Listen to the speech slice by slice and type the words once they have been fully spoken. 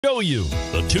Show you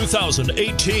the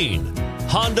 2018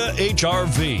 Honda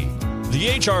HR-V.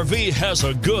 The HR-V has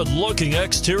a good-looking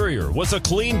exterior with a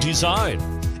clean design.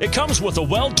 It comes with a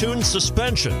well-tuned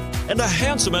suspension and a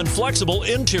handsome and flexible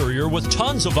interior with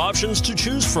tons of options to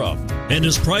choose from, and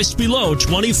is priced below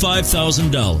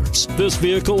 $25,000. This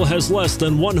vehicle has less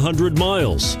than 100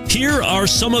 miles. Here are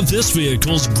some of this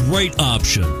vehicle's great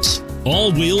options: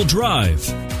 all-wheel drive,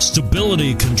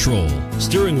 stability control,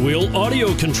 steering wheel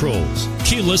audio controls,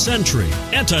 keyless entry,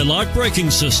 anti-lock braking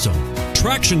system,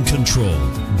 traction control,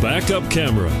 backup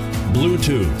camera,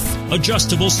 Bluetooth,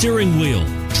 adjustable steering wheel,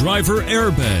 driver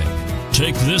airbag.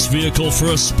 Take this vehicle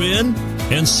for a spin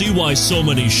and see why so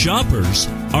many shoppers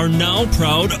are now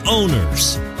proud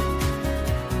owners.